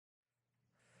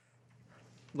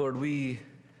Lord, we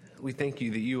thank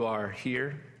you that you are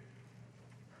here.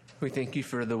 We thank you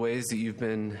for the ways that you've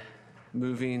been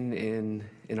moving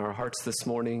in our hearts this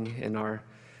morning, in our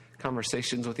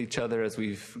conversations with each other as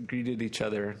we've greeted each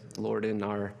other, Lord, in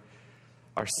our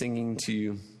singing to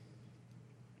you.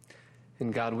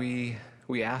 And God, we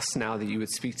ask now that you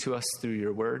would speak to us through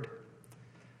your word.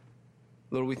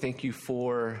 Lord, we thank you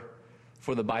for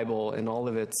the Bible and all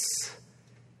of its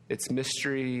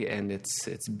mystery and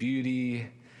its beauty.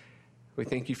 We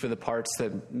thank you for the parts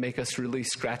that make us really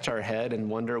scratch our head and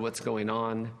wonder what's going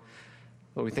on.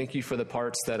 Lord, we thank you for the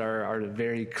parts that are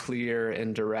very clear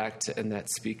and direct and that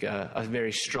speak a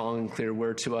very strong and clear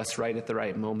word to us right at the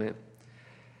right moment.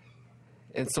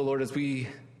 And so, Lord, as we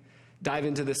dive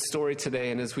into this story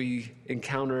today and as we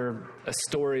encounter a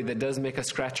story that does make us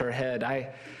scratch our head,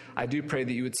 I do pray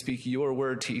that you would speak your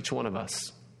word to each one of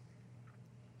us,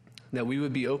 that we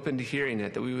would be open to hearing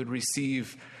it, that we would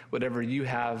receive whatever you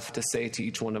have to say to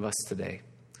each one of us today.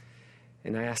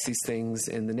 And I ask these things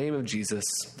in the name of Jesus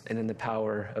and in the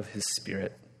power of his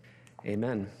Spirit.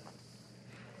 Amen.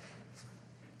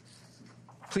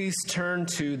 Please turn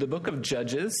to the book of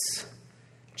Judges,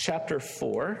 chapter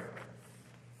 4.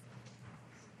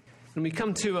 And we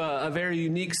come to a very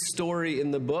unique story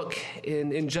in the book.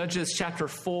 In Judges chapter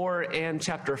 4 and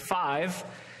chapter 5,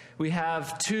 we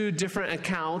have two different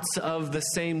accounts of the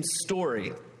same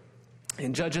story.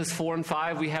 In Judges 4 and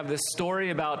 5, we have this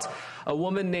story about a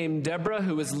woman named Deborah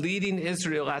who was leading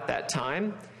Israel at that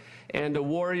time, and a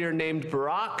warrior named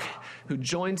Barak who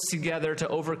joins together to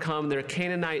overcome their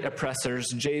Canaanite oppressors,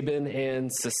 Jabin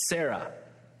and Sisera.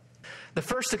 The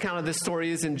first account of this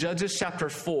story is in Judges chapter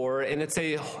 4, and it's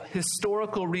a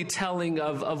historical retelling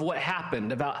of what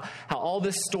happened, about how all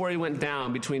this story went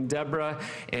down between Deborah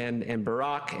and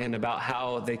Barak, and about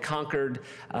how they conquered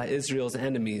Israel's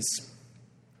enemies.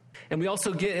 And we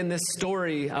also get in this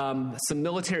story some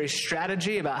military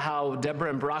strategy about how Deborah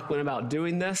and Barak went about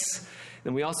doing this.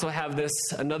 And we also have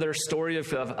another story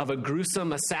of a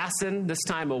gruesome assassin, this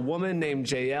time a woman named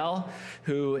Jael,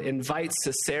 who invites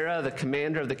Sisera, the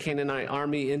commander of the Canaanite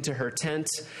army, into her tent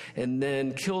and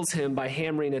then kills him by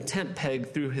hammering a tent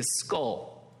peg through his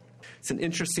skull. It's an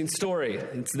interesting story.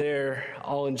 It's there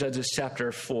all in Judges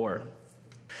chapter 4.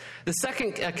 The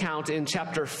second account in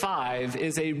chapter 5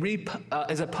 is a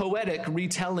poetic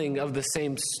retelling of the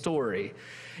same story.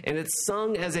 And it's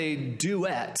sung as a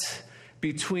duet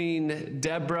between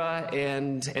Deborah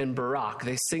and Barak.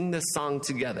 They sing this song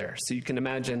together. So you can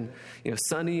imagine,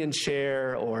 Sonny and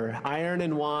Cher or Iron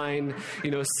and Wine,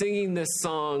 singing this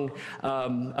song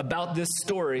about this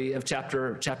story of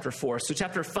chapter 4. So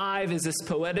chapter 5 is this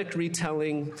poetic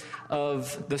retelling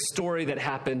of the story that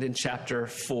happened in chapter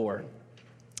 4.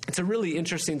 It's a really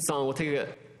interesting song. We'll take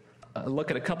a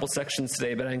look at a couple sections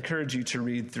today, but I encourage you to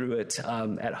read through it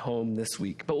at home this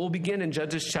week. But we'll begin in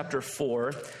Judges chapter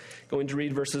 4, going to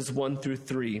read verses 1 through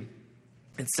 3.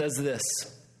 It says this: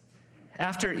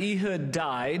 After Ehud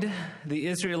died, the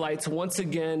Israelites once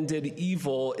again did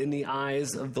evil in the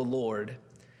eyes of the Lord.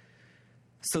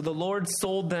 So the Lord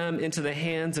sold them into the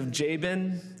hands of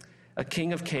Jabin, a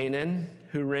king of Canaan,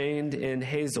 who reigned in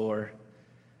Hazor.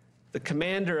 The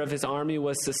commander of his army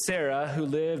was Sisera, who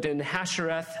lived in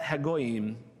Hashereth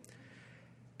Hagoyim.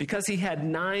 Because he had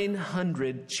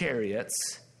 900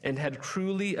 chariots and had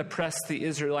cruelly oppressed the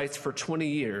Israelites for 20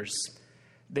 years,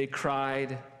 they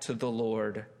cried to the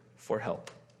Lord for help.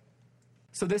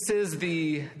 So this is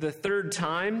the third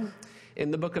time in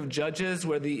the book of Judges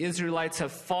where the Israelites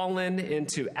have fallen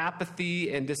into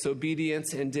apathy and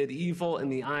disobedience and did evil in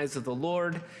the eyes of the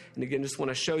Lord. And again, just want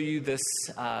to show you this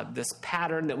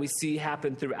pattern that we see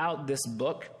happen throughout this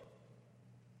book.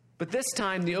 But this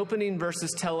time, the opening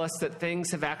verses tell us that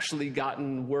things have actually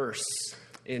gotten worse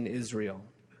in Israel.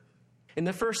 In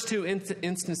the first two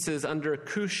instances, under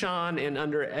Cushan and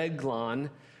under Eglon,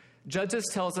 Judges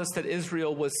tells us that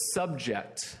Israel was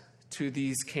subject to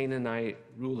these Canaanite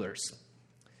rulers.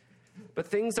 But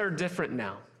things are different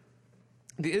now.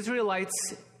 The Israelites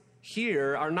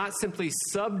here are not simply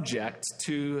subject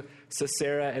to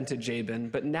Sisera and to Jabin,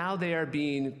 but now they are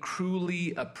being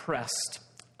cruelly oppressed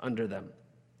under them.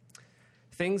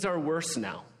 Things are worse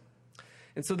now.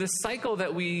 And so this cycle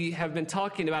that we have been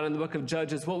talking about in the book of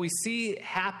Judges, what we see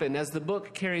happen as the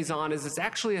book carries on is it's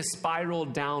actually a spiral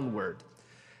downward.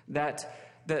 That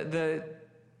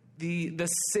the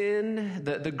sin,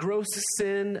 the gross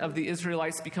sin of the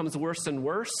Israelites becomes worse and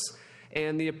worse,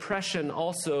 and the oppression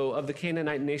also of the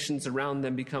Canaanite nations around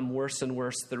them become worse and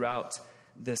worse throughout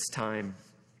this time.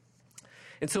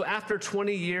 And so after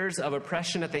 20 years of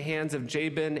oppression at the hands of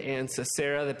Jabin and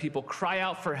Sisera, the people cry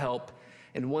out for help,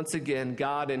 and once again,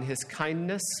 God in his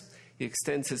kindness, He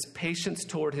extends his patience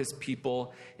toward his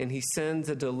people, and he sends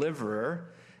a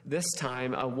deliverer, this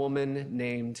time a woman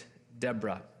named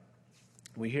Deborah.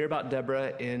 We hear about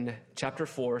Deborah in chapter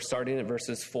 4, starting at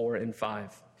verses 4 and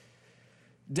 5.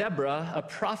 Deborah, a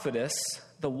prophetess,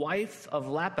 the wife of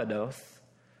Lapidoth,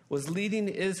 was leading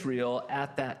Israel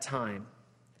at that time.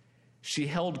 She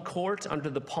held court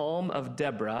under the palm of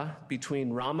Deborah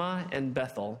between Ramah and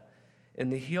Bethel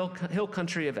in the hill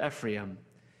country of Ephraim,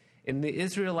 and the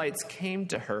Israelites came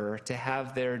to her to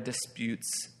have their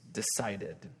disputes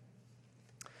decided.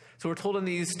 So we're told in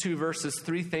these two verses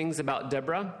 3 things about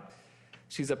Deborah.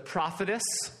 She's a prophetess.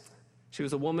 She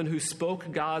was a woman who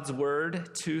spoke God's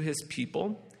word to his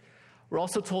people. We're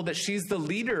also told that she's the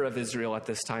leader of Israel at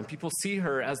this time. People see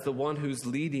her as the one who's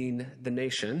leading the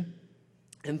nation.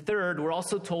 And third, we're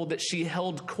also told that she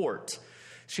held court.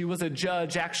 She was a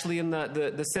judge, actually, in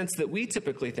the sense that we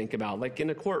typically think about. Like in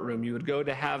a courtroom, you would go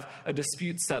to have a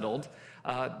dispute settled.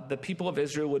 The people of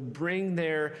Israel would bring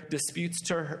their disputes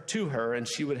to her, and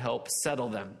she would help settle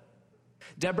them.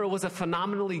 Deborah was a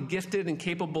phenomenally gifted and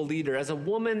capable leader. As a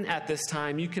woman at this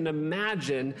time, you can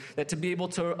imagine that to be able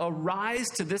to arise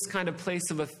to this kind of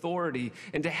place of authority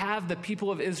and to have the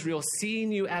people of Israel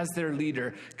seeing you as their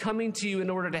leader, coming to you in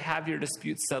order to have your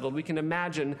disputes settled, we can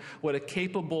imagine what a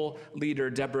capable leader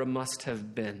Deborah must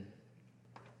have been.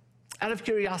 Out of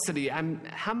curiosity,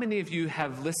 how many of you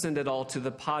have listened at all to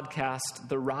the podcast,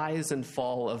 The Rise and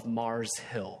Fall of Mars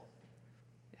Hill?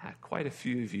 Yeah, quite a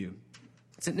few of you.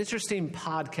 It's an interesting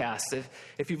podcast.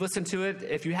 If you've listened to it,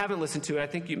 if you haven't listened to it, I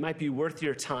think it might be worth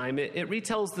your time. It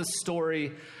retells the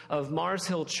story of Mars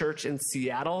Hill Church in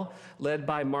Seattle, led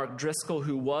by Mark Driscoll,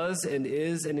 who was and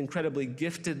is an incredibly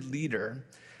gifted leader.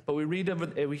 But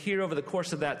we hear over the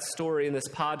course of that story in this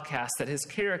podcast that his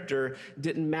character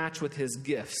didn't match with his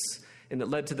gifts, and it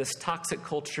led to this toxic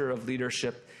culture of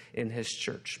leadership in his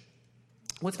church.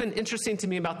 What's been interesting to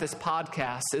me about this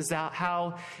podcast is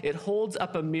how it holds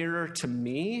up a mirror to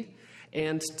me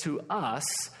and to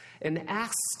us and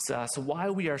asks us why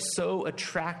we are so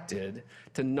attracted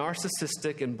to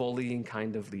narcissistic and bullying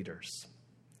kind of leaders.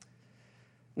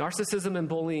 Narcissism and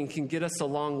bullying can get us a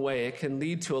long way. It can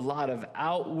lead to a lot of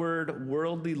outward,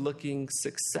 worldly-looking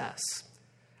success.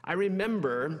 I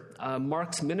remember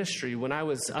Mark's ministry when I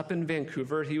was up in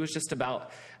Vancouver. He was just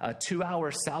about 2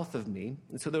 hours south of me.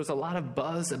 And so there was a lot of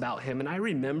buzz about him. And I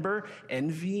remember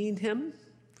envying him.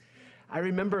 I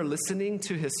remember listening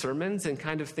to his sermons and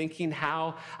kind of thinking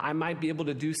how I might be able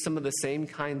to do some of the same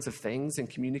kinds of things and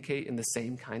communicate in the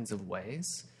same kinds of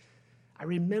ways. I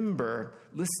remember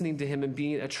listening to him and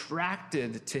being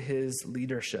attracted to his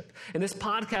leadership. And this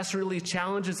podcast really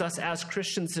challenges us as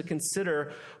Christians to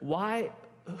consider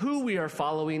who we are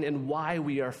following and why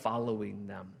we are following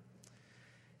them.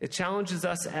 It challenges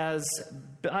us as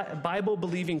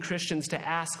Bible-believing Christians to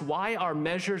ask why our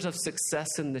measures of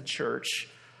success in the church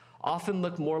often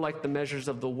look more like the measures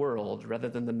of the world rather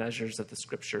than the measures that the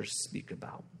scriptures speak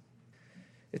about.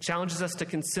 It challenges us to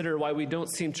consider why we don't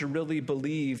seem to really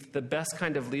believe the best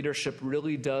kind of leadership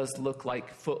really does look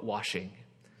like foot washing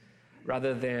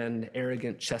rather than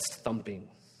arrogant chest thumping.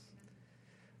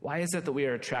 Why is it that we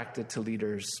are attracted to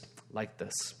leaders like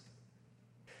this?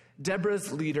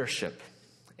 Deborah's leadership,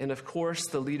 and of course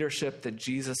the leadership that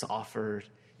Jesus offered,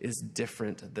 is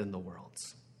different than the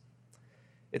world's.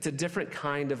 It's a different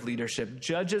kind of leadership.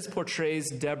 Judges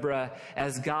portrays Deborah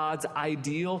as God's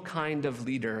ideal kind of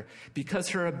leader because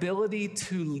her ability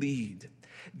to lead,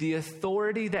 the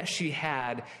authority that she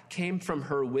had, came from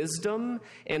her wisdom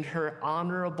and her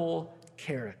honorable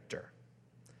character.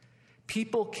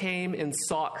 People came and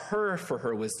sought her for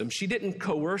her wisdom. She didn't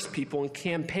coerce people and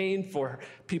campaign for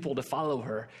people to follow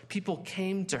her. People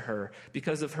came to her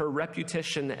because of her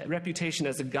reputation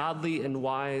as a godly and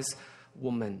wise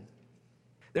woman.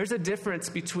 There's a difference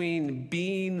between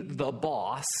being the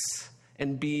boss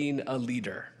and being a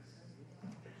leader.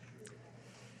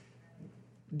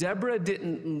 Deborah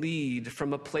didn't lead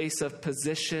from a place of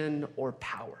position or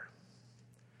power.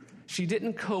 She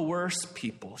didn't coerce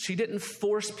people. She didn't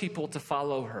force people to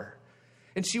follow her.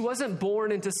 And she wasn't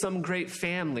born into some great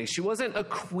family. She wasn't a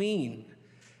queen.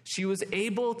 She was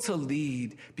able to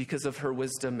lead because of her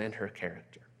wisdom and her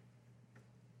character.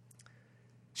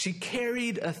 She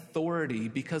carried authority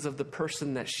because of the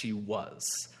person that she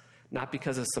was, not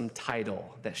because of some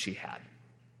title that she had.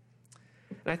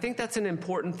 And I think that's an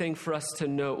important thing for us to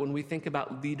note when we think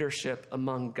about leadership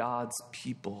among God's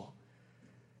people.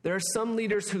 There are some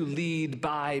leaders who lead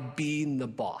by being the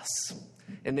boss,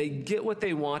 and they get what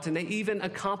they want, and they even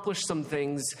accomplish some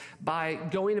things by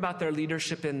going about their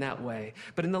leadership in that way.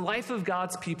 But in the life of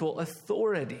God's people,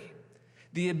 authority,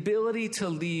 The ability to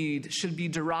lead should be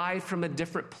derived from a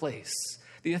different place.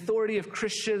 The authority of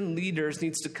Christian leaders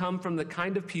needs to come from the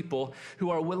kind of people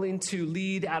who are willing to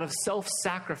lead out of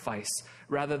self-sacrifice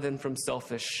rather than from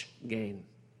selfish gain.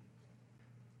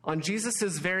 On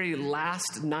Jesus' very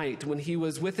last night, when he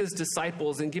was with his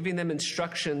disciples and giving them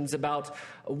instructions about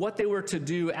what they were to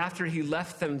do after he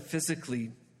left them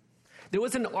physically, there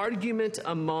was an argument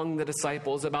among the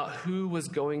disciples about who was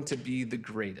going to be the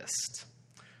greatest.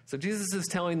 So Jesus is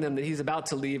telling them that he's about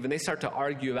to leave, and they start to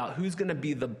argue about who's going to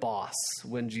be the boss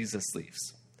when Jesus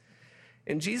leaves.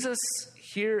 And Jesus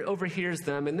overhears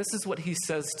them, and this is what he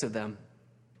says to them.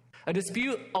 A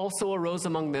dispute also arose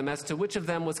among them as to which of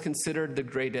them was considered the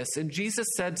greatest. And Jesus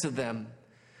said to them,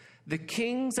 "The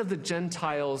kings of the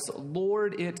Gentiles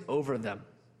lord it over them,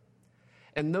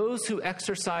 and those who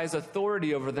exercise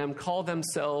authority over them call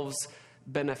themselves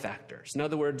benefactors." In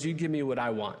other words, you give me what I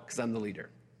want because I'm the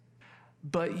leader.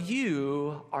 But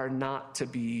you are not to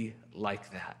be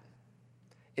like that.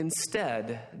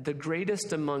 Instead, the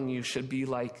greatest among you should be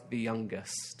like the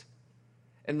youngest,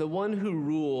 and the one who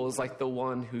rules like the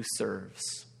one who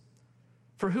serves.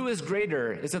 For who is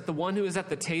greater? Is it the one who is at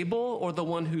the table or the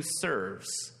one who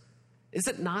serves? Is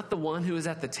it not the one who is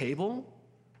at the table?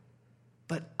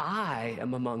 But I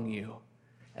am among you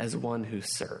as one who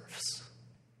serves.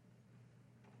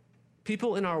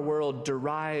 People in our world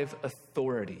derive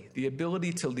authority, the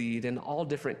ability to lead, in all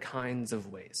different kinds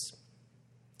of ways.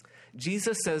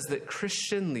 Jesus says that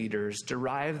Christian leaders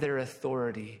derive their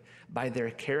authority by their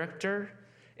character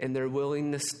and their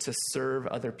willingness to serve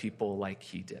other people like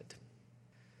he did.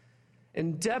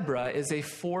 And Deborah is a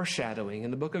foreshadowing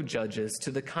in the book of Judges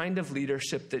to the kind of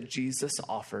leadership that Jesus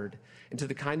offered and to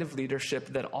the kind of leadership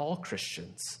that all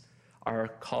Christians are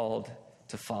called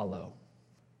to follow.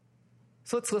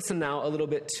 So let's listen now a little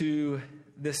bit to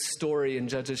this story in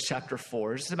Judges chapter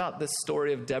 4. It's about the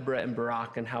story of Deborah and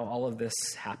Barak and how all of this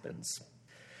happens.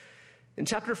 In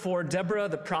chapter 4, Deborah,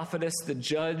 the prophetess, the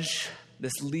judge,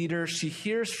 this leader, she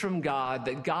hears from God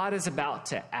that God is about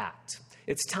to act.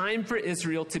 It's time for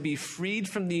Israel to be freed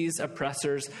from these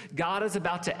oppressors. God is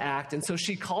about to act. And so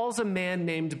she calls a man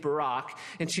named Barak,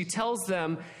 and she tells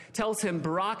him,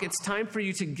 Barak, it's time for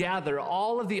you to gather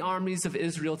all of the armies of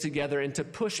Israel together and to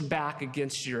push back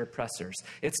against your oppressors.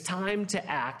 It's time to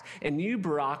act, and you,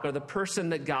 Barak, are the person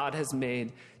that God has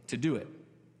made to do it.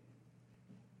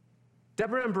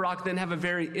 Deborah and Barak then have a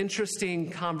very interesting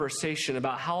conversation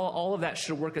about how all of that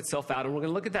should work itself out, and we're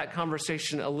going to look at that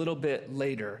conversation a little bit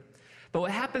later. But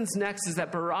what happens next is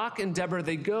that Barak and Deborah,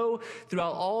 they go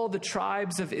throughout all the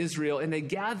tribes of Israel, and they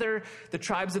gather the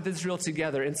tribes of Israel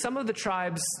together. And some of the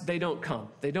tribes, they don't come.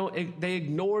 They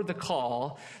ignore the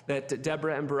call that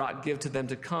Deborah and Barak give to them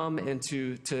to come and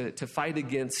to fight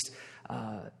against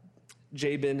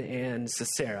Jabin and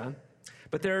Sisera.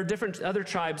 But there are different other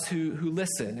tribes who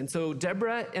listen. And so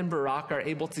Deborah and Barak are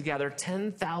able to gather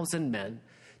 10,000 men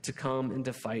to come and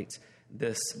to fight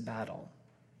this battle.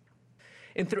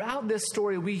 And throughout this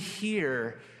story, we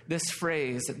hear this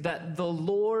phrase that the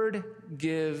Lord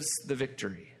gives the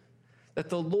victory. That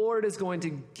the Lord is going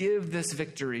to give this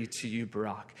victory to you,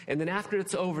 Barak. And then after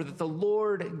it's over, that the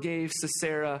Lord gave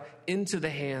Sisera into the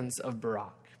hands of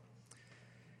Barak.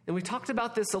 And we talked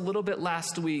about this a little bit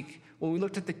last week when we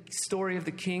looked at the story of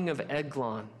the king of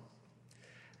Eglon.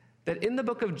 That in the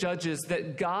book of Judges,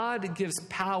 that God gives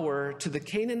power to the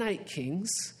Canaanite kings,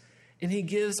 and he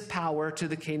gives power to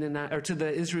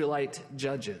the Israelite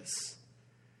judges.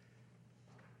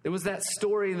 There was that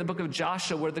story in the book of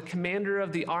Joshua where the commander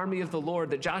of the army of the Lord,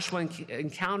 that Joshua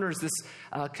encounters this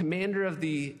commander of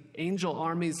the angel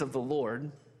armies of the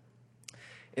Lord.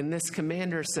 And this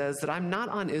commander says that I'm not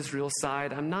on Israel's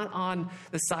side. I'm not on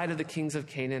the side of the kings of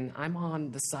Canaan. I'm on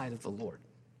the side of the Lord.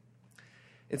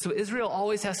 And so Israel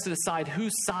always has to decide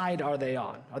whose side are they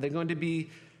on. Are they going to be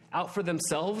out for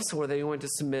themselves, or are they going to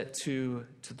submit to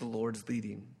the Lord's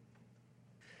leading?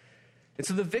 And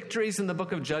so the victories in the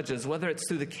book of Judges, whether it's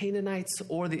through the Canaanites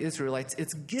or the Israelites,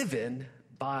 it's given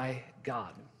by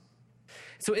God.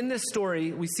 So in this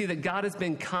story, we see that God has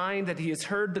been kind, that he has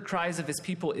heard the cries of his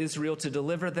people Israel to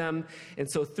deliver them. And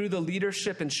so through the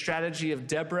leadership and strategy of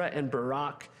Deborah and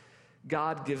Barak,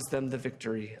 God gives them the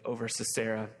victory over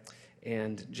Sisera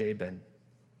and Jabin.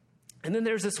 And then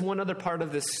there's this one other part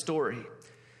of this story.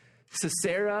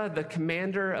 Sisera, the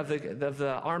commander of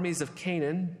the armies of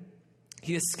Canaan,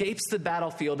 he escapes the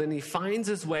battlefield and he finds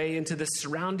his way into the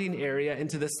surrounding area,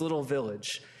 into this little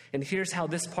village. And here's how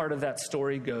this part of that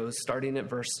story goes, starting at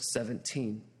verse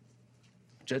 17.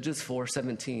 Judges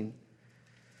 4:17.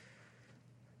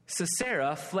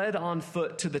 Sisera fled on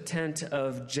foot to the tent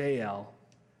of Jael,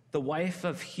 the wife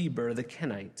of Heber the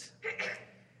Kenite.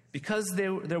 because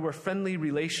there were friendly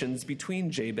relations between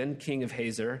Jabin, king of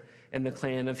Hazor, and the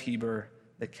clan of Heber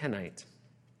the Kenite.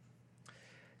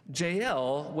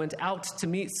 Jael went out to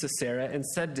meet Sisera and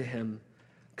said to him,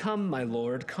 "Come, my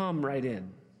lord, come right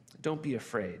in. Don't be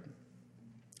afraid."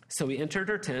 So he entered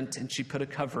her tent, and she put a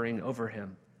covering over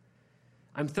him.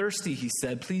 "I'm thirsty," he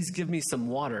said. "Please give me some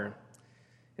water."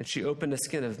 And she opened a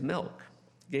skin of milk,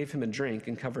 gave him a drink,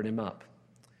 and covered him up.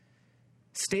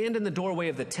 "Stand in the doorway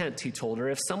of the tent," he told her.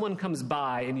 "If someone comes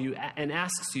by and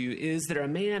asks you, 'Is there a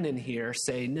man in here?'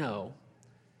 say no."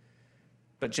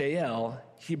 But Jael,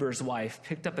 Heber's wife,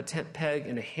 picked up a tent peg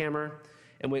and a hammer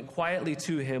and went quietly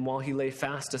to him while he lay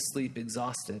fast asleep,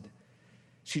 exhausted.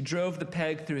 She drove the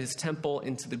peg through his temple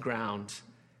into the ground,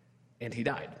 and he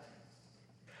died.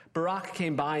 Barak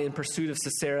came by in pursuit of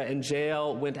Sisera, and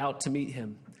Jael went out to meet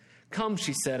him. "Come,"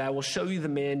 she said, "I will show you the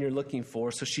man you're looking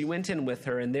for." So she went in with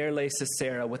her, and there lay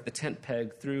Sisera with the tent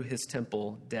peg through his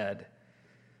temple, dead.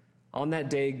 On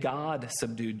that day, God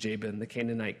subdued Jabin, the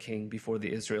Canaanite king, before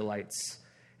the Israelites.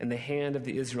 And the hand of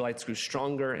the Israelites grew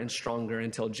stronger and stronger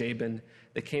until Jabin,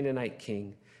 the Canaanite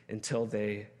king, until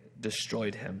they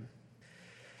destroyed him.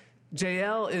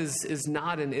 Jael is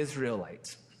not an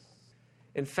Israelite.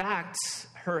 In fact,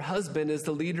 her husband is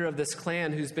the leader of this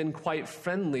clan who's been quite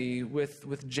friendly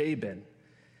with Jabin.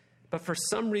 But for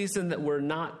some reason that we're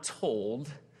not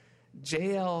told,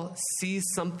 Jael sees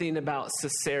something about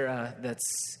Sisera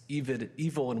that's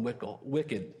evil and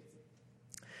wicked.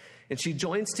 And she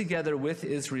joins together with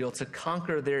Israel to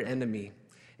conquer their enemy.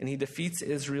 And he defeats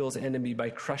Israel's enemy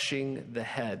by crushing the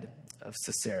head of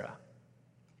Sisera.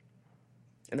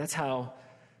 And that's how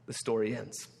the story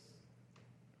ends.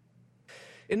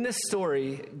 In this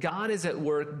story, God is at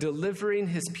work delivering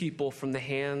his people from the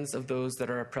hands of those that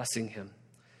are oppressing him.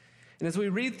 And as we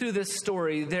read through this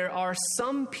story, there are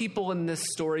some people in this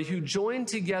story who join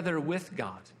together with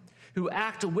God, who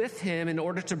act with him in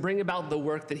order to bring about the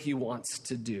work that he wants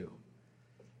to do.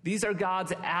 These are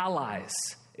God's allies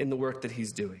in the work that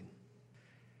he's doing.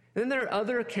 And then there are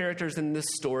other characters in this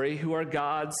story who are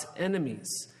God's enemies,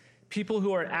 people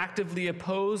who are actively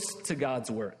opposed to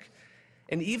God's work,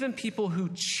 and even people who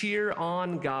cheer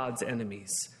on God's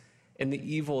enemies and the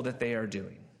evil that they are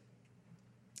doing.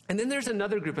 And then there's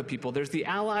another group of people. There's the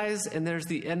allies and there's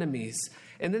the enemies.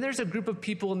 And then there's a group of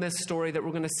people in this story that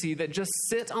we're going to see that just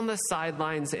sit on the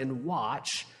sidelines and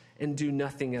watch and do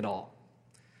nothing at all.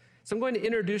 So I'm going to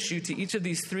introduce you to each of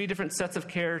these three different sets of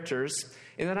characters,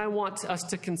 and then I want us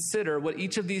to consider what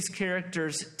each of these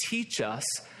characters teach us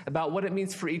about what it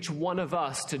means for each one of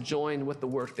us to join with the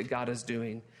work that God is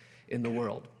doing in the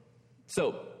world.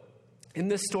 So, in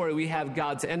this story, we have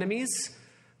God's enemies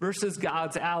versus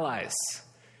God's allies.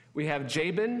 We have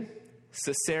Jabin,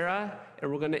 Sisera,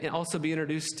 and we're going to also be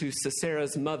introduced to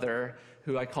Sisera's mother,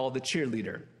 who I call the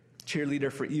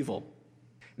cheerleader for evil.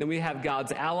 Then we have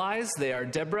God's allies. They are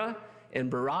Deborah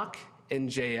and Barak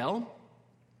and Jael.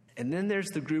 And then there's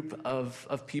the group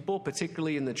of people,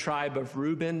 particularly in the tribe of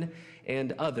Reuben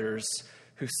and others,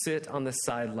 who sit on the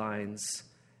sidelines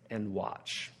and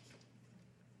watch.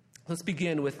 Let's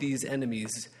begin with these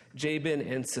enemies, Jabin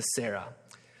and Sisera.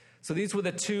 So these were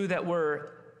the two that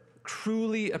were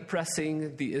cruelly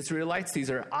oppressing the Israelites. These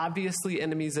are obviously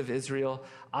enemies of Israel,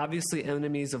 obviously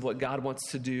enemies of what God wants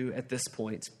to do at this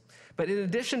point. But in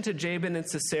addition to Jabin and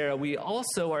Sisera, we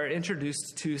also are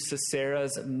introduced to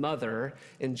Sisera's mother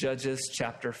in Judges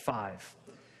chapter 5.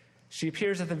 She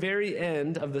appears at the very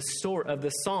end of the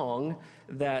song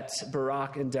that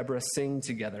Barak and Deborah sing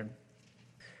together.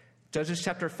 Judges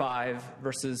chapter 5,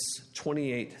 verses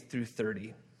 28 through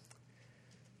 30.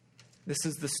 This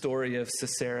is the story of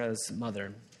Sisera's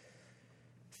mother.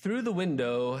 Through the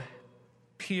window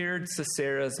peered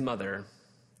Sisera's mother.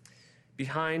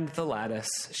 Behind the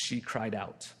lattice, she cried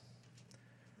out,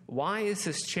 "Why is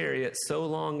his chariot so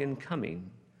long in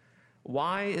coming?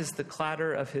 Why is the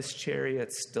clatter of his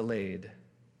chariots delayed?"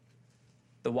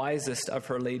 The wisest of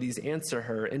her ladies answer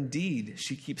her. Indeed,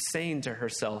 she keeps saying to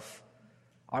herself,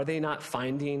 "Are they not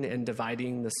finding and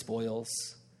dividing the spoils?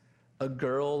 A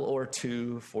girl or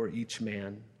two for each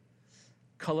man.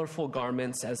 Colorful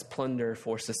garments as plunder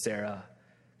for Sisera.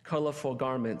 Colorful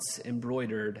garments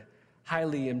embroidered,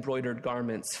 highly embroidered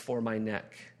garments for my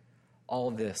neck.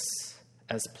 All this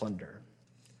as plunder."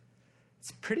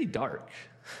 It's pretty dark.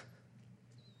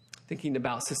 Thinking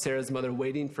about Sisera's mother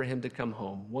waiting for him to come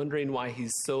home, wondering why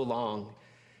he's so long.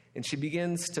 And she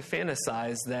begins to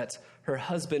fantasize that her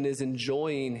husband is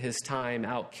enjoying his time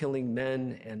out killing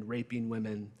men and raping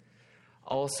women,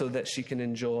 also that she can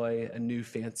enjoy a new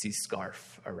fancy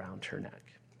scarf around her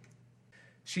neck.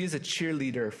 She is a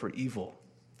cheerleader for evil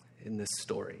in this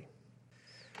story.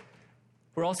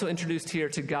 We're also introduced here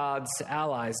to God's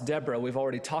allies. Deborah, we've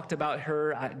already talked about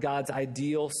her, God's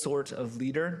ideal sort of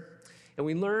leader. And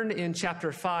we learn in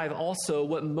chapter 5 also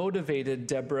what motivated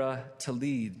Deborah to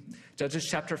lead. Judges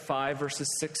chapter 5, verses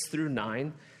 6 through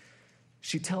 9.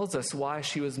 She tells us why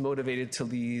she was motivated to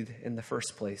lead in the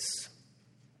first place.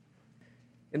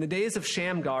 In the days of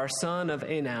Shamgar, son of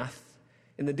Anath,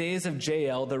 in the days of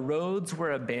Jael, the roads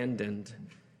were abandoned.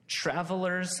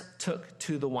 Travelers took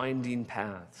to the winding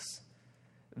paths.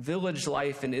 Village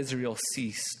life in Israel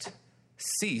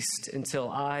ceased until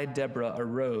I, Deborah,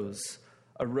 arose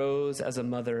as a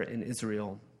mother in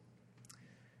Israel.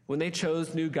 When they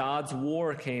chose new gods,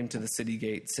 war came to the city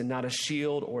gates, and not a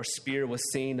shield or spear was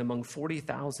seen among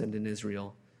 40,000 in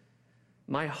Israel.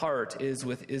 My heart is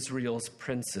with Israel's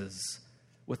princes,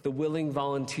 with the willing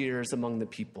volunteers among the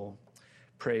people.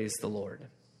 Praise the Lord.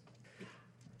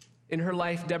 In her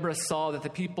life, Deborah saw that the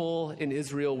people in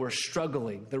Israel were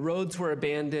struggling. The roads were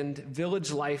abandoned.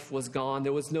 Village life was gone.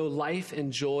 There was no life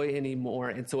and joy anymore.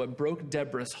 And so it broke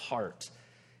Deborah's heart.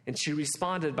 And she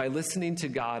responded by listening to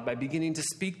God, by beginning to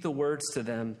speak the words to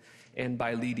them, and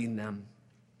by leading them.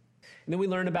 And then we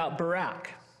learn about Barak.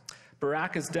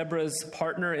 Barak is Deborah's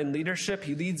partner in leadership.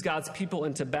 He leads God's people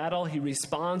into battle. He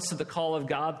responds to the call of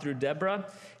God through Deborah.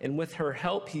 And with her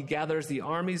help, he gathers the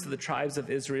armies of the tribes of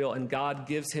Israel, and God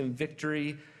gives him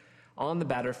victory on the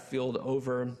battlefield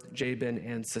over Jabin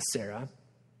and Sisera.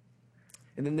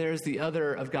 And then there's the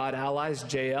other of God's allies,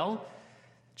 Jael.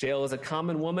 Jael is a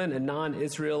common woman, a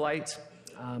non-Israelite,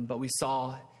 but we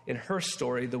saw in her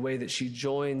story the way that she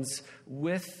joins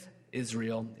with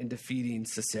Israel in defeating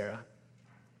Sisera.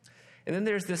 And then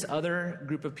there's this other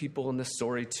group of people in the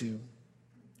story too.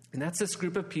 And that's this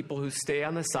group of people who stay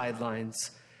on the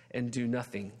sidelines and do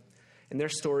nothing. And their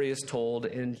story is told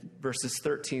in verses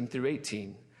 13 through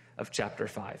 18 of chapter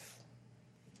 5.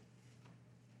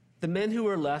 The men who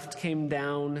were left came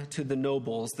down to the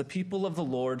nobles. The people of the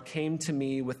Lord came to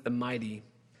me with the mighty.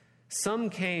 Some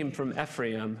came from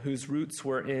Ephraim, whose roots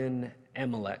were in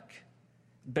Amalek.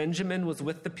 Benjamin was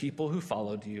with the people who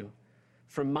followed you.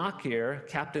 From Machir,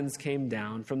 captains came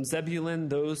down. From Zebulun,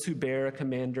 those who bear a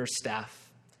commander's staff.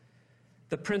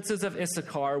 The princes of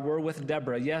Issachar were with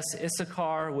Deborah. Yes,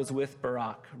 Issachar was with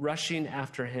Barak, rushing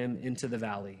after him into the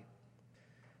valley.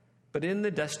 But in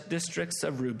the districts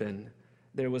of Reuben,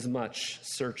 there was much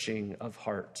searching of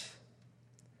heart.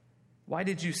 Why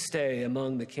did you stay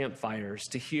among the campfires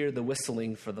to hear the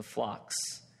whistling for the flocks?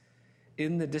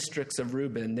 In the districts of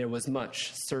Reuben, there was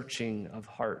much searching of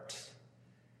heart.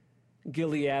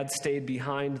 Gilead stayed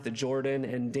behind the Jordan,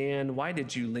 and Dan, why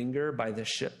did you linger by the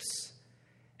ships?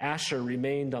 Asher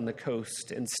remained on the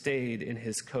coast and stayed in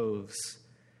his coves.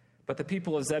 But the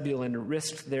people of Zebulun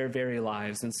risked their very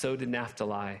lives, and so did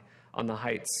Naphtali on the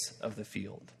heights of the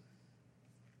field.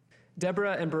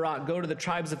 Deborah and Barak go to the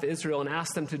tribes of Israel and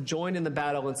ask them to join in the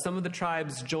battle, and some of the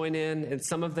tribes join in, and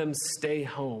some of them stay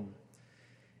home.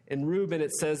 In Reuben,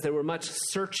 it says there were much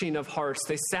searching of hearts.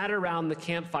 They sat around the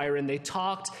campfire and they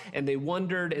talked and they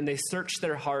wondered and they searched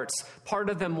their hearts. Part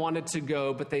of them wanted to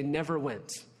go, but they never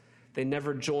went. They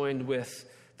never joined with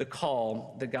the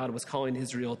call that God was calling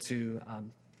Israel to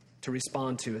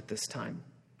respond to at this time.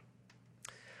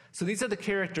 So these are the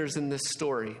characters in this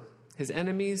story: his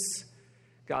enemies,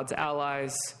 God's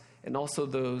allies, and also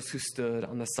those who stood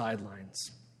on the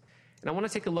sidelines. And I want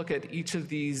to take a look at each of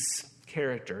these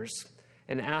characters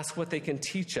and ask what they can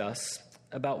teach us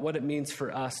about what it means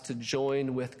for us to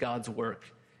join with God's work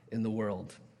in the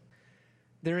world.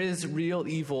 There is real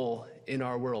evil in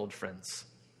our world, friends.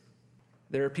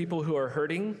 There are people who are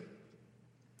hurting.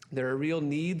 There are real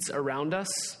needs around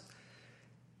us.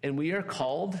 And we are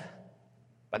called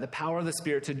by the power of the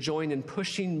Spirit to join in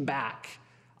pushing back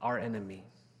our enemy,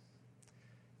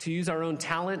 to use our own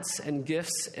talents and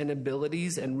gifts and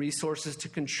abilities and resources to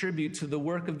contribute to the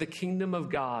work of the kingdom of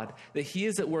God that he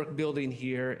is at work building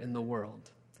here in the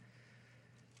world.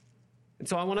 And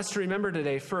so I want us to remember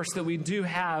today, first, that we do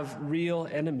have real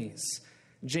enemies.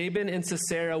 Jabin and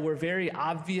Sisera were very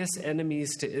obvious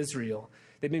enemies to Israel.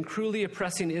 They've been cruelly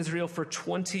oppressing Israel for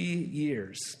 20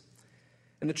 years.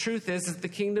 And the truth is that the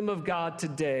kingdom of God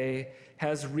today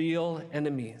has real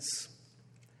enemies.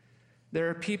 There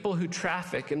are people who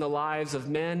traffic in the lives of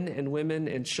men and women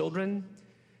and children,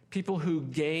 people who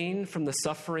gain from the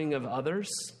suffering of others.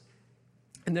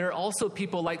 And there are also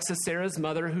people like Sisera's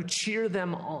mother who cheer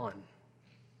them on.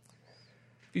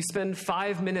 If you spend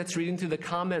 5 minutes reading through the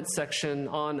comments section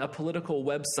on a political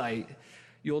website,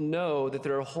 you'll know that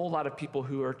there are a whole lot of people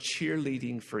who are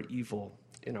cheerleading for evil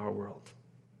in our world.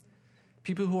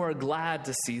 People who are glad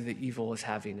to see that evil is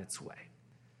having its way.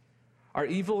 Our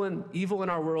evil in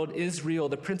our world is real.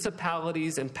 The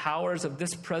principalities and powers of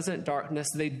this present darkness,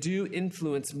 they do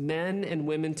influence men and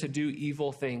women to do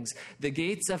evil things. The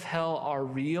gates of hell are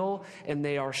real and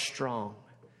they are strong.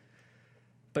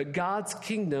 But God's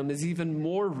kingdom is even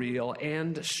more real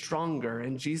and stronger,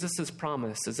 and Jesus'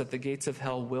 promise is that the gates of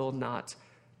hell will not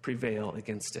prevail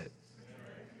against it.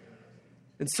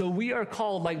 And so we are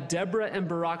called, like Deborah and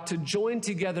Barak, to join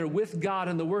together with God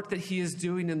in the work that he is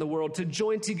doing in the world, to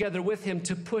join together with him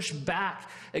to push back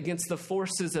against the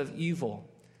forces of evil.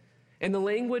 In the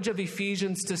language of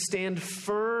Ephesians, to stand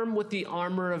firm with the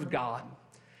armor of God,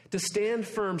 to stand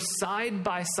firm side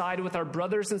by side with our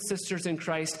brothers and sisters in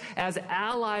Christ as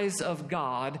allies of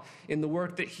God in the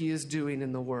work that he is doing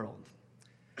in the world.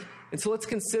 And so let's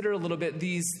consider a little bit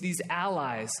these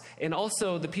allies and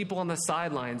also the people on the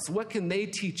sidelines. What can they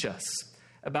teach us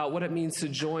about what it means to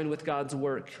join with God's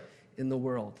work in the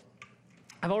world?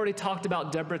 I've already talked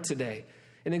about Deborah today,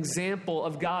 an example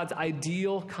of God's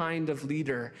ideal kind of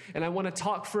leader. And I want to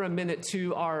talk for a minute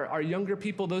to our younger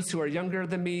people, those who are younger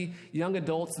than me, young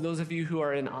adults, those of you who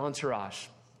are in Entourage.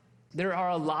 There are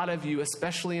a lot of you,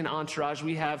 especially in Entourage.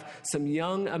 We have some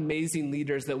young, amazing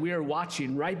leaders that we are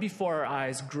watching right before our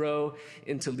eyes grow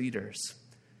into leaders.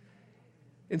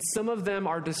 And some of them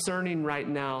are discerning right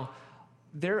now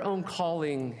their own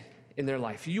calling in their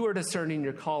life. You are discerning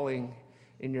your calling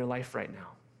in your life right now.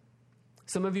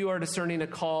 Some of you are discerning a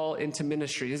call into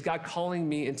ministry. Is God calling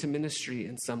me into ministry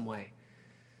in some way?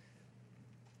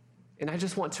 And I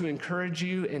just want to encourage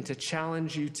you and to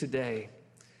challenge you today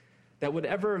that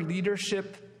whatever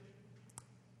leadership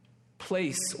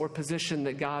place or position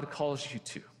that God calls you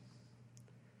to,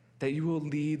 that you will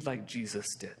lead like Jesus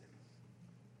did.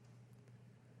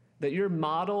 That your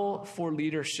model for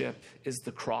leadership is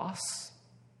the cross.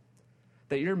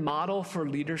 That your model for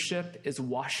leadership is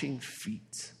washing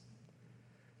feet.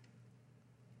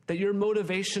 That your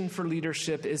motivation for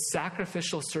leadership is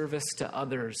sacrificial service to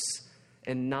others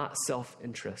and not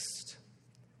self-interest.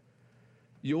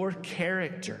 Your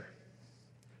character,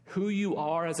 who you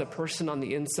are as a person on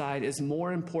the inside, is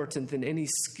more important than any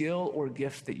skill or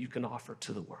gift that you can offer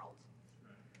to the world.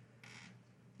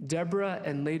 Deborah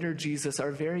and later Jesus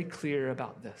are very clear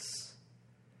about this.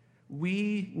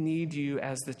 We need you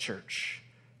as the church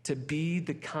to be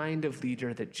the kind of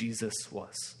leader that Jesus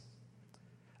was.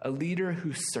 A leader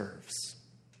who serves.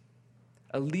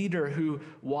 A leader who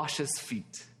washes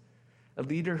feet. A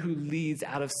leader who leads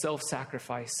out of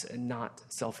self-sacrifice and not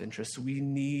self-interest. We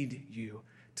need you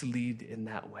to lead in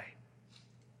that way.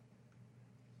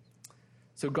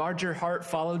 So guard your heart,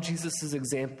 follow Jesus'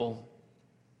 example.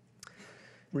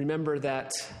 Remember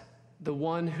that the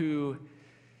one who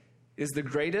is the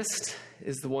greatest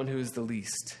is the one who is the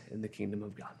least in the kingdom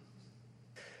of God.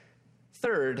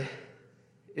 Third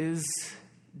is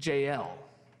Jael,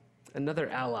 another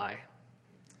ally.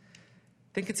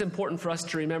 I think it's important for us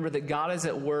to remember that God is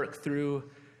at work through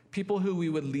people who we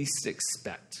would least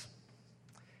expect.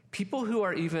 People who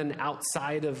are even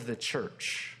outside of the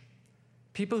church.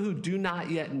 People who do not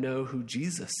yet know who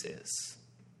Jesus is.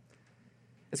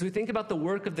 As we think about the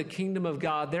work of the kingdom of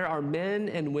God, there are men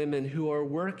and women who are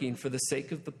working for the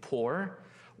sake of the poor,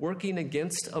 working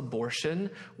against abortion,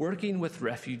 working with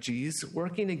refugees,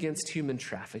 working against human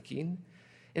trafficking.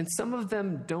 And some of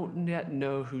them don't yet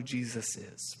know who Jesus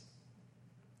is.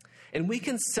 And we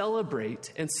can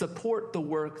celebrate and support the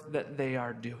work that they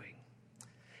are doing.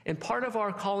 And part of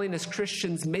our calling as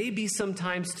Christians may be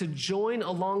sometimes to join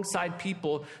alongside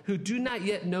people who do not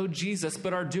yet know Jesus,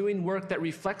 but are doing work that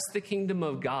reflects the kingdom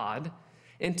of God,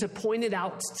 and to point it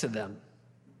out to them.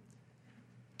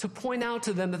 To point out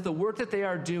to them that the work that they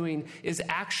are doing is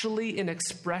actually an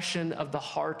expression of the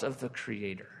heart of the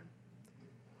Creator.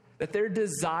 That their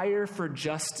desire for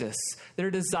justice,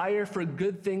 their desire for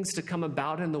good things to come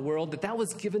about in the world, that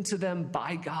was given to them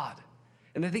by God.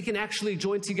 And that they can actually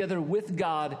join together with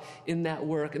God in that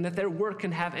work, and that their work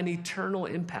can have an eternal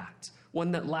impact,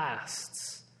 one that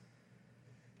lasts.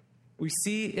 We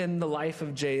see in the life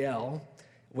of Jael,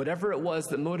 whatever it was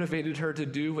that motivated her to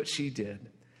do what she did,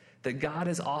 that God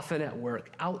is often at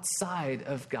work outside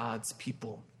of God's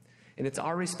people. And it's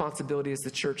our responsibility as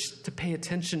the church to pay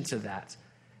attention to that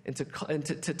and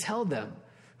to tell them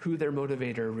who their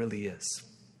motivator really is.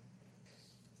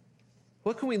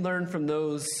 What can we learn from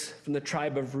those from the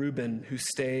tribe of Reuben who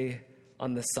stay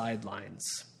on the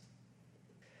sidelines?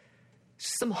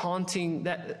 Some haunting,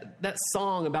 that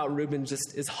song about Reuben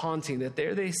just is haunting, that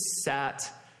there they sat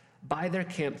by their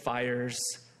campfires,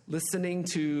 listening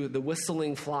to the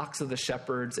whistling flocks of the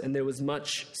shepherds, and there was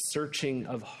much searching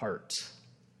of heart.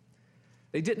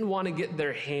 They didn't want to get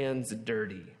their hands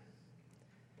dirty.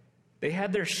 They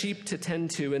had their sheep to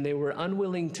tend to, and they were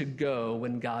unwilling to go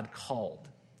when God called.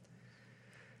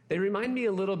 They remind me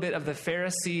a little bit of the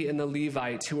Pharisee and the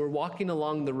Levite who were walking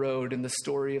along the road in the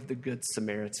story of the Good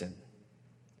Samaritan.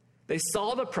 They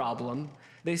saw the problem,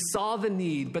 they saw the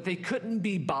need, but they couldn't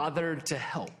be bothered to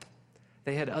help.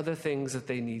 They had other things that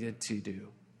they needed to do.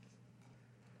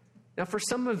 Now, for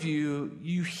some of you,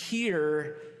 you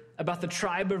hear about the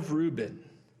tribe of Reuben,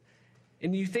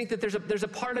 and you think that there's a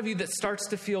part of you that starts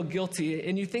to feel guilty,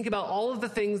 and you think about all of the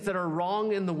things that are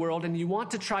wrong in the world, and you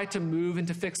want to try to move and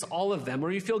to fix all of them,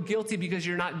 or you feel guilty because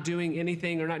you're not doing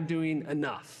anything or not doing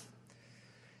enough.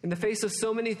 In the face of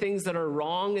so many things that are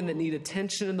wrong and that need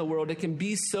attention in the world, it can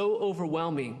be so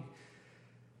overwhelming.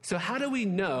 So how do we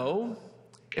know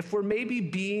if we're maybe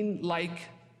being like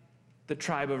the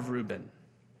tribe of Reuben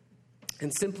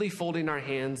and simply folding our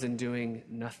hands and doing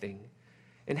nothing?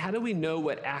 And how do we know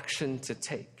what action to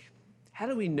take? How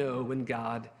do we know when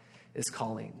God is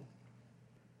calling?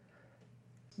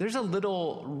 There's a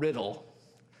little riddle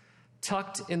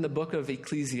tucked in the book of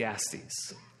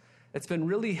Ecclesiastes. It's been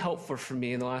really helpful for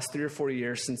me in the last 3 or 4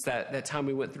 years since that time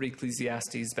we went through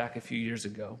Ecclesiastes back a few years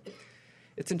ago.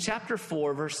 It's in chapter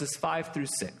 4, verses 5 through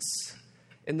 6.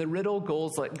 And the riddle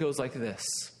goes like this.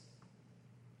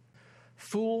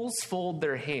 Fools fold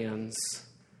their hands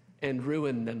and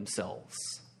ruin themselves.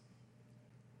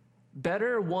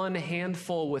 Better one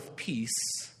handful with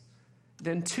peace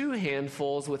than 2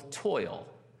 handfuls with toil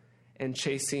and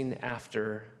chasing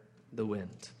after the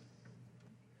wind.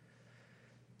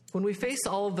 When we face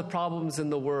all of the problems in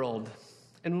the world,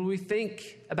 and when we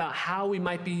think about how we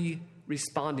might be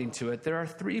responding to it, there are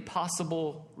 3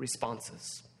 possible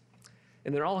responses.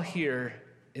 And they're all here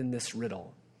in this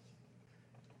riddle.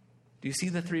 Do you see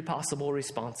the 3 possible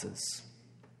responses?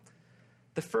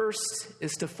 The first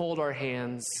is to fold our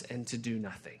hands and to do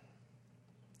nothing.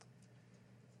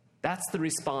 That's the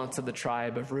response of the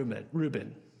tribe of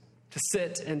Reuben, to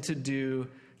sit and to do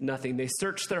nothing. They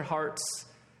searched their hearts.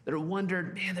 They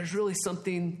wondered, man, there's really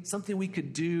something we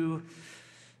could do.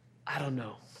 I don't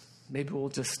know. Maybe we'll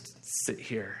just sit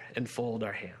here and fold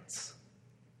our hands.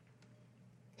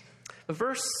 But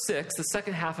verse 6, the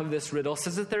second half of this riddle,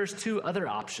 says that there's 2 other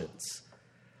options.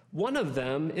 One of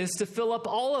them is to fill up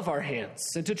all of our hands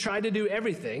and to try to do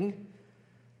everything.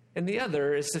 And the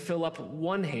other is to fill up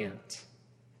one hand.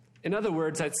 In other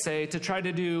words, I'd say to try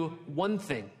to do one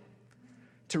thing,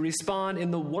 to respond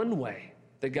in the one way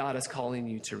that God is calling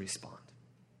you to respond.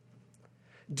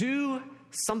 Do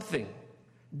something.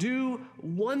 Do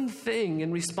one thing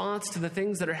in response to the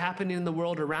things that are happening in the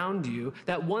world around you,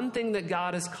 that one thing that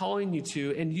God is calling you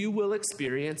to, and you will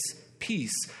experience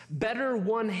peace. Better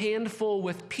one handful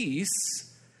with peace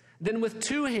than with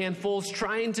 2 handfuls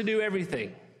trying to do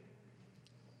everything.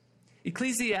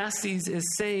 Ecclesiastes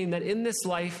is saying that in this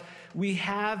life, we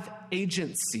have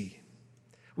agency.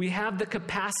 We have the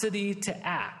capacity to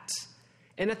act.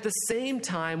 And at the same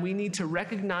time, we need to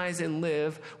recognize and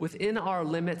live within our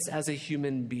limits as a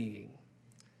human being.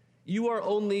 You are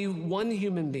only one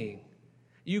human being.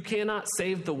 You cannot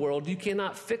save the world. You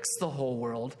cannot fix the whole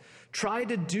world. Try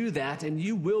to do that, and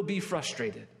you will be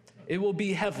frustrated. It will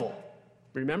be hevel.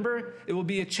 Remember? It will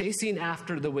be a chasing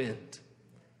after the wind.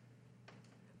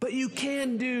 But you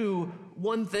can do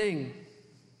one thing.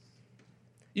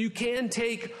 You can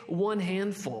take one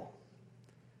handful.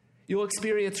 You'll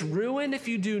experience ruin if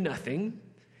you do nothing.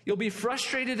 You'll be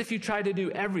frustrated if you try to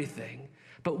do everything.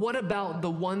 But what about the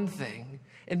one thing?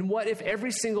 And what if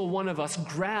every single one of us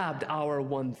grabbed our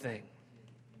one thing?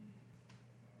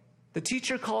 The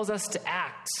teacher calls us to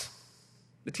act.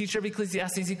 The teacher of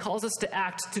Ecclesiastes, he calls us to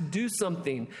act, to do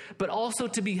something, but also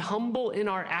to be humble in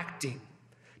our acting,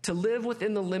 to live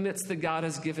within the limits that God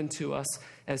has given to us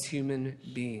as human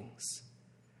beings.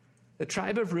 The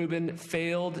tribe of Reuben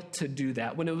failed to do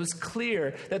that. When it was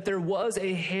clear that there was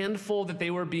a handful that they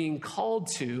were being called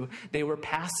to, they were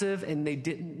passive and they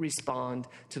didn't respond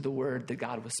to the word that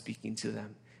God was speaking to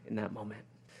them in that moment.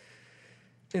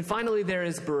 And finally, there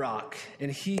is Barak, and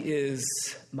he is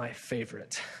my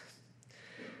favorite.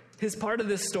 His part of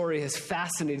this story has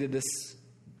fascinated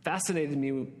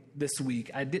me this week.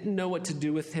 I didn't know what to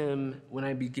do with him when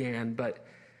I began, but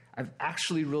I've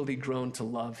actually really grown to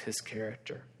love his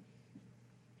character.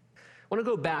 I want to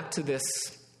go back to this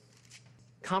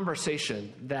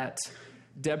conversation that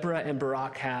Deborah and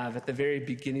Barak have at the very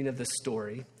beginning of the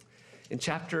story in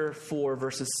chapter 4,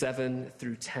 verses 7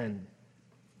 through 10.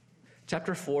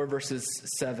 Chapter 4, verses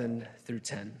 7 through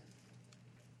 10.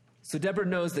 So Deborah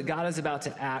knows that God is about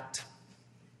to act,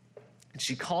 and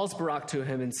she calls Barak to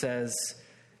him and says,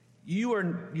 you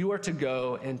are to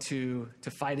go and to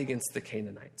fight against the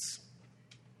Canaanites.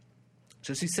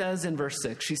 So she says in verse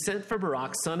 6, she sent for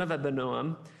Barak, son of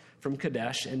Abinoam, from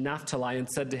Kadesh in Naphtali, and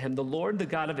said to him, the Lord, the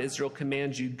God of Israel,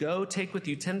 commands you, go, take with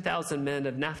you 10,000 men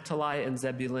of Naphtali and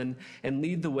Zebulun, and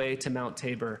lead the way to Mount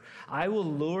Tabor. I will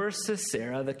lure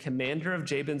Sisera, the commander of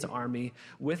Jabin's army,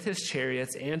 with his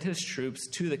chariots and his troops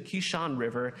to the Kishon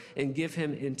River, and give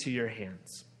him into your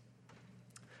hands.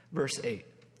 Verse 8,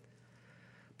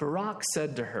 Barak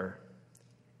said to her,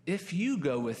 if you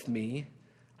go with me,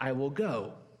 I will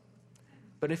go.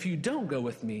 But if you don't go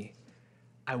with me,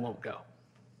 I won't go.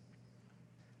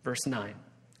 Verse 9,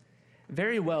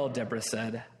 very well, Deborah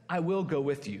said, I will go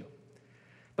with you.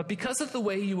 But because of the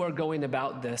way you are going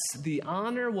about this, the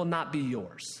honor will not be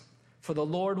yours, for the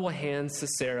Lord will hand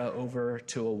Sisera over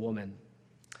to a woman.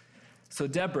 So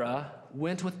Deborah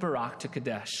went with Barak to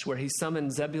Kadesh, where he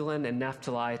summoned Zebulun and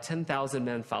Naphtali. 10,000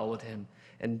 men followed him,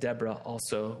 and Deborah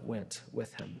also went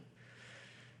with him.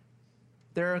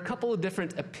 There are a couple of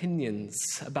different opinions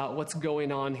about what's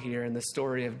going on here in the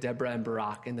story of Deborah and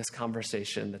Barak in this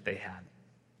conversation that they had.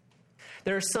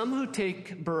 There are some who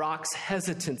take Barak's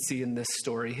hesitancy in this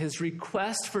story, his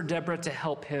request for Deborah to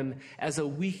help him, as a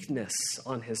weakness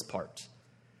on his part.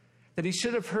 That he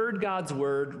should have heard God's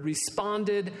word,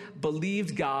 responded,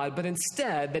 believed God, but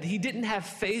instead that he didn't have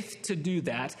faith to do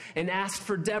that and asked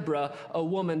for Deborah, a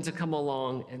woman, to come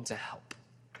along and to help.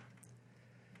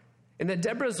 And that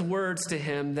Deborah's words to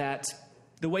him, that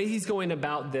the way he's going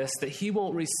about this, that he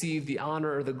won't receive the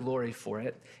honor or the glory for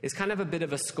it, is kind of a bit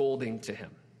of a scolding to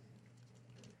him.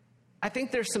 I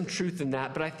think there's some truth in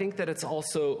that, but I think that it's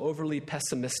also overly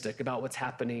pessimistic about what's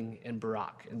happening in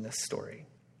Barak in this story.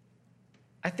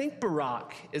 I think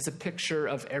Barak is a picture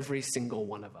of every single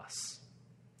one of us.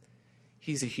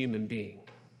 He's a human being.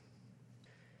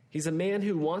 He's a man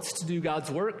who wants to do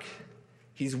God's work.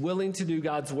 He's willing to do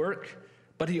God's work,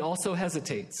 but he also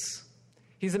hesitates.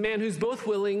 He's a man who's both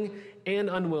willing and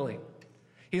unwilling.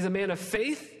 He's a man of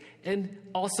faith and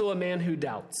also a man who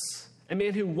doubts. A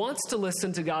man who wants to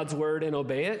listen to God's word and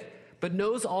obey it, but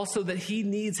knows also that he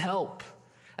needs help.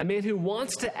 A man who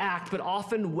wants to act, but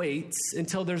often waits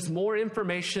until there's more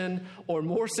information or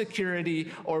more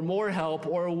security or more help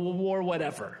or more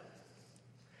whatever.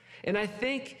 And I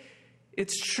think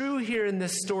it's true here in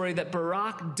this story that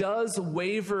Barak does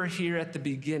waver here at the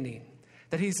beginning.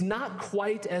 That he's not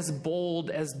quite as bold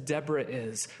as Deborah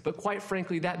is, but quite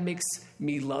frankly, that makes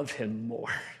me love him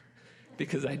more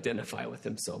because I identify with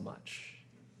him so much.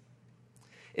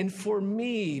 And for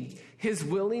me, his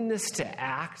willingness to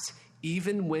act,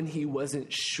 even when he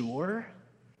wasn't sure,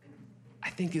 I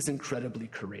think is incredibly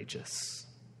courageous.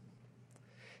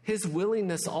 His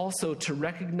willingness also to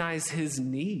recognize his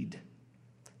need,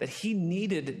 that he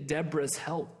needed Deborah's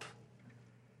help,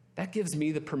 that gives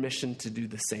me the permission to do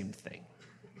the same thing.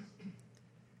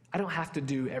 I don't have to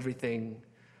do everything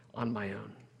on my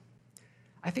own.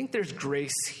 I think there's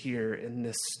grace here in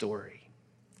this story.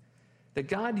 That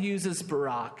God uses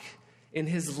Barak in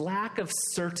his lack of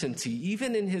certainty,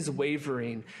 even in his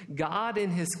wavering. God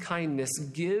in his kindness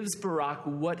gives Barak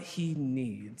what he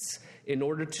needs in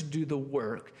order to do the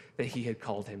work that he had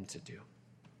called him to do.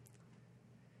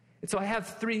 And so I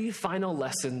have 3 final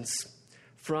lessons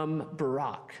from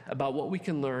Barak about what we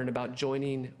can learn about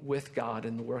joining with God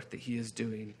in the work that he is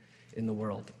doing in the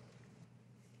world.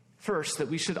 First, that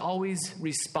we should always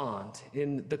respond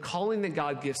in the calling that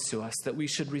God gives to us, that we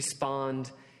should respond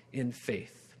in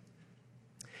faith.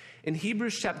 In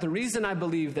Hebrews chapter, the reason I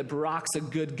believe that Barak's a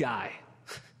good guy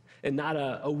and not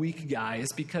a weak guy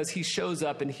is because he shows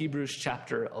up in Hebrews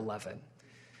chapter 11.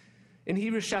 In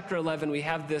Hebrews chapter 11, we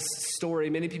have this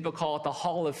story, many people call it the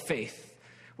Hall of Faith,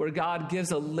 where God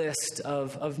gives a list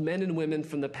of men and women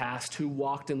from the past who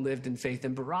walked and lived in faith.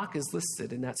 And Barak is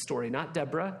listed in that story. Not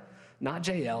Deborah, not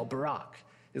Jael. Barak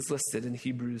is listed in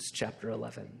Hebrews chapter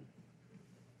 11.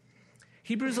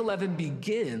 Hebrews 11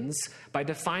 begins by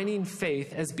defining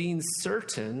faith as being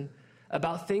certain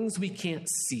about things we can't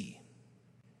see.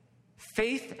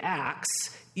 Faith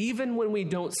acts even when we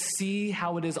don't see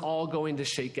how it is all going to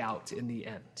shake out in the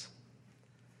end.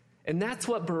 And that's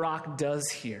what Barak does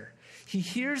here. He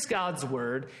hears God's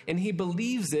word and he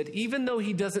believes it, even though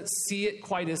he doesn't see it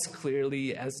quite as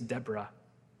clearly as Deborah.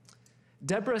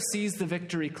 Deborah sees the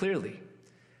victory clearly.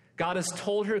 God has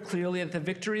told her clearly that the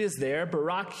victory is there.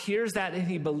 Barak hears that and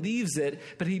he believes it,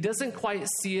 but he doesn't quite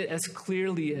see it as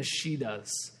clearly as she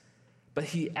does. But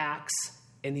he acts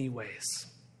anyways.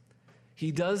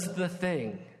 He does the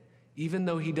thing, even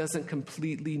though he doesn't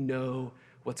completely know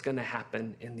what's going to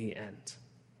happen in the end.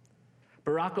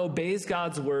 Barak obeys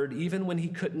God's word even when he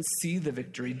couldn't see the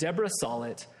victory. Deborah saw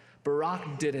it.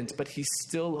 Barak didn't, but he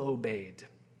still obeyed.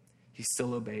 he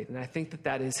still obeyed. And I think that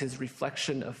that is his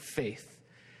reflection of faith,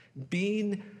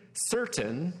 being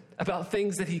certain about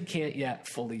things that he can't yet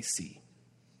fully see.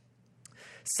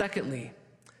 Secondly,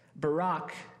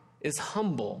 Barak is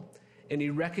humble and he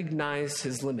recognized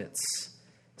his limits,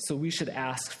 so we should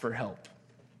ask for help.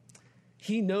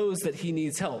 He knows that he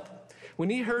needs help. When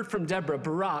he heard from Deborah,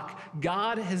 Barak,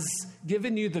 God has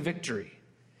given you the victory.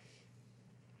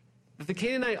 If the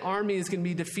Canaanite army is going to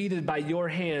be defeated by your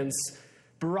hands,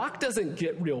 Barak doesn't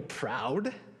get real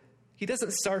proud. He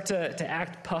doesn't start to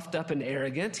act puffed up and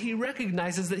arrogant. He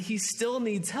recognizes that he still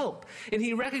needs help. And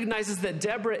he recognizes that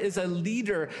Deborah is a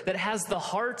leader that has the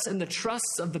hearts and the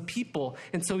trusts of the people.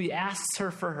 And so he asks her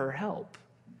for her help.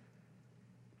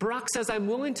 Barak says, I'm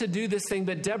willing to do this thing,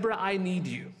 but Deborah, I need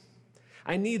you.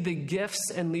 I need the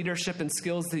gifts and leadership and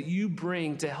skills that you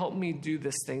bring to help me do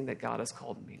this thing that God has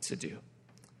called me to do.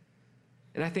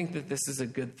 And I think that this is a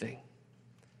good thing.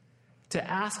 To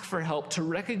ask for help, to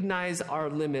recognize our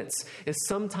limits, is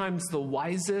sometimes the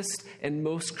wisest and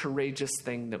most courageous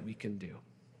thing that we can do.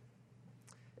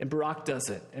 And Barak does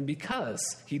it. And because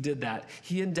he did that,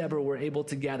 he and Deborah were able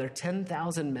to gather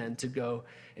 10,000 men to go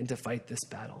and to fight this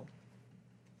battle.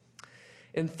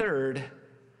 And third,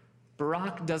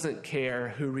 Barak doesn't care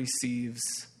who receives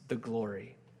the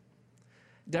glory.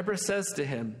 Deborah says to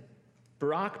him,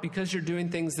 Barak, because you're doing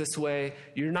things this way,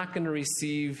 you're not going to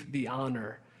receive the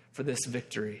honor for this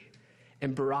victory.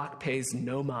 And Barak pays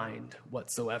no mind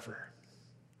whatsoever.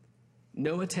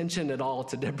 No attention at all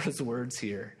to Deborah's words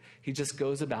here. He just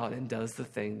goes about and does the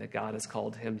thing that God has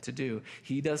called him to do.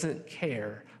 He doesn't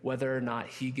care whether or not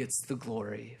he gets the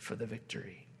glory for the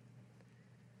victory.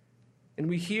 And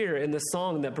we hear in the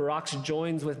song that Barak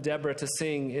joins with Deborah to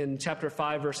sing in chapter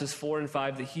 5, verses 4 and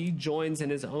 5, that he joins in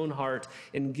his own heart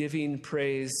in giving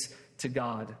praise to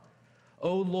God.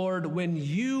 O Lord, when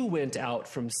you went out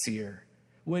from Seir,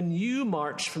 when you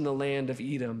marched from the land of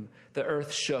Edom, the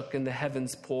earth shook and the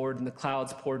heavens poured and the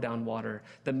clouds poured down water.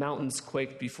 The mountains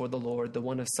quaked before the Lord, the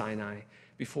one of Sinai,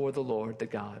 before the Lord, the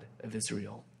God of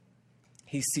Israel.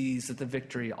 He sees that the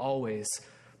victory always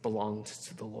belonged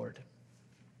to the Lord.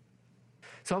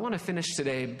 So I want to finish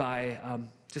today by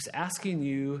just asking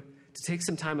you to take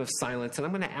some time of silence, and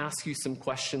I'm going to ask you some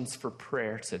questions for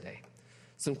prayer today.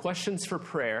 Some questions for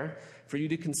prayer for you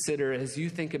to consider as you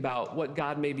think about what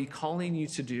God may be calling you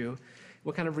to do,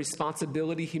 what kind of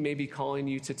responsibility he may be calling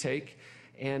you to take,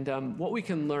 and what we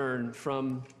can learn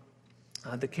from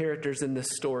the characters in this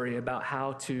story about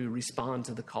how to respond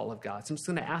to the call of God. So I'm just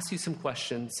going to ask you some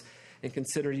questions and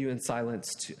consider you in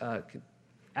silence,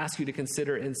 ask you to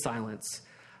consider in silence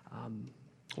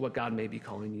what God may be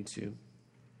calling you to.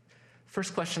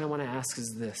 First question I want to ask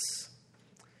is this.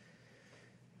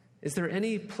 Is there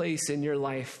any place in your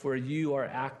life where you are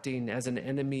acting as an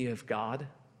enemy of God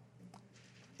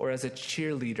or as a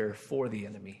cheerleader for the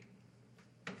enemy?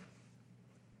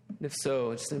 And if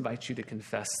so, I just invite you to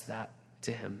confess that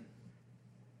to him.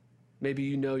 Maybe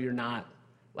you know you're not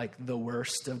like the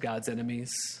worst of God's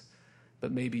enemies,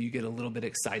 but maybe you get a little bit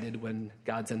excited when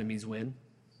God's enemies win.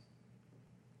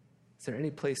 Is there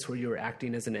any place where you are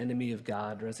acting as an enemy of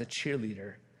God or as a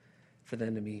cheerleader for the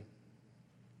enemy?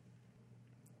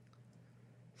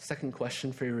 Second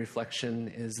question for your reflection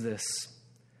is this.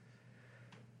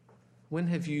 When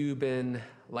have you been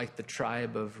like the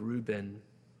tribe of Reuben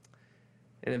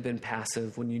and have been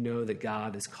passive when you know that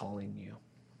God is calling you?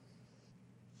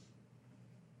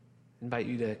 I invite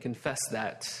you to confess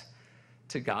that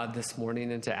to God this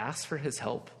morning and to ask for his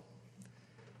help.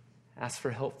 Ask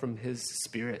for help from his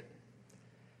Spirit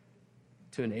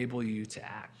to enable you to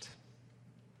act.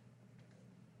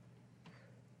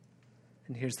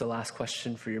 And here's the last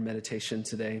question for your meditation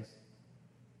today.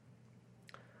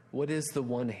 What is the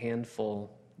one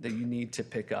handful that you need to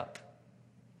pick up?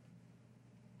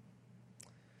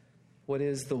 What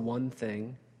is the one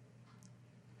thing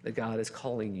that God is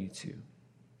calling you to?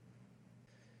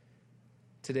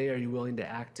 Today, are you willing to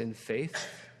act in faith,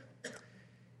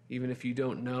 even if you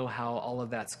don't know how all of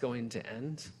that's going to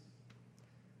end?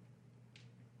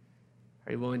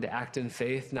 Are you willing to act in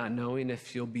faith, not knowing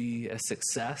if you'll be a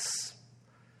success?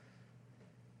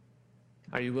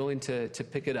 Are you willing to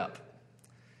pick it up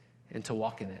and to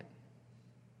walk in it?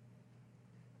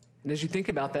 And as you think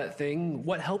about that thing,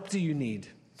 what help do you need?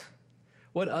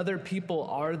 What other people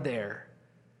are there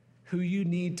who you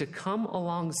need to come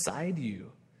alongside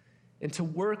you and to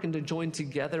work and to join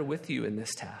together with you in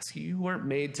this task? You weren't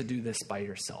made to do this by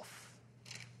yourself.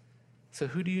 So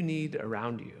who do you need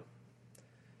around you?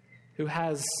 Who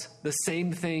has the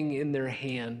same thing in their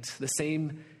hand, the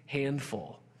same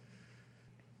handful?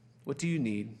 What do you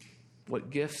need?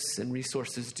 What gifts and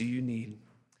resources do you need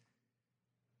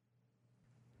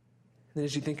And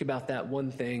as you think about that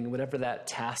one thing, whatever that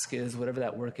task is, whatever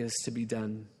that work is to be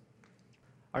done,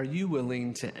 are you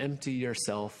willing to empty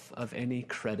yourself of any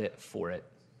credit for it?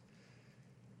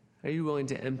 Are you willing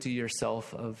to empty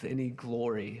yourself of any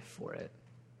glory for it?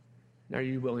 And are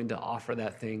you willing to offer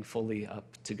that thing fully up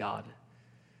to God,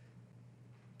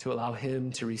 to allow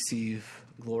him to receive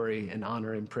glory and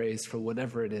honor and praise for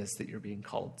whatever it is that you're being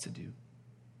called to do?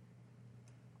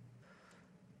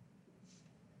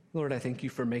 Lord, I thank you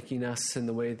for making us in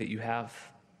the way that you have.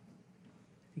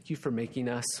 Thank you for making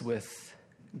us with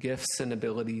gifts and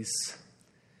abilities,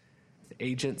 with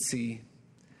agency,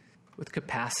 with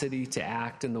capacity to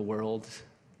act in the world,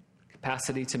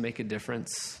 capacity to make a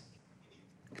difference,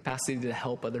 capacity to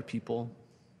help other people.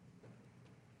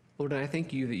 Lord, I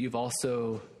thank you that you've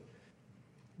also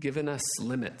given us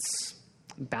limits,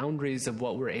 boundaries of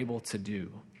what we're able to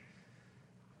do.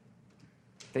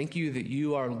 Thank you that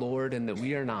you are Lord and that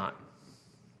we are not,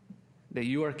 that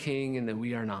you are King and that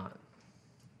we are not,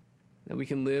 that we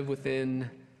can live within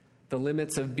the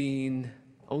limits of being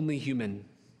only human,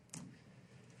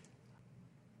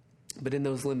 but in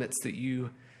those limits that you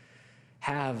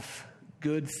have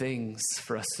good things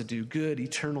for us to do, good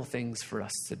eternal things for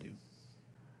us to do.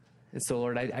 And so,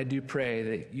 Lord, I do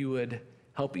pray that you would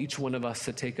help each one of us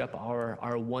to take up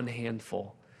our one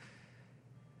handful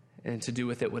and to do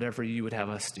with it whatever you would have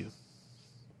us do.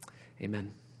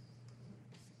 Amen.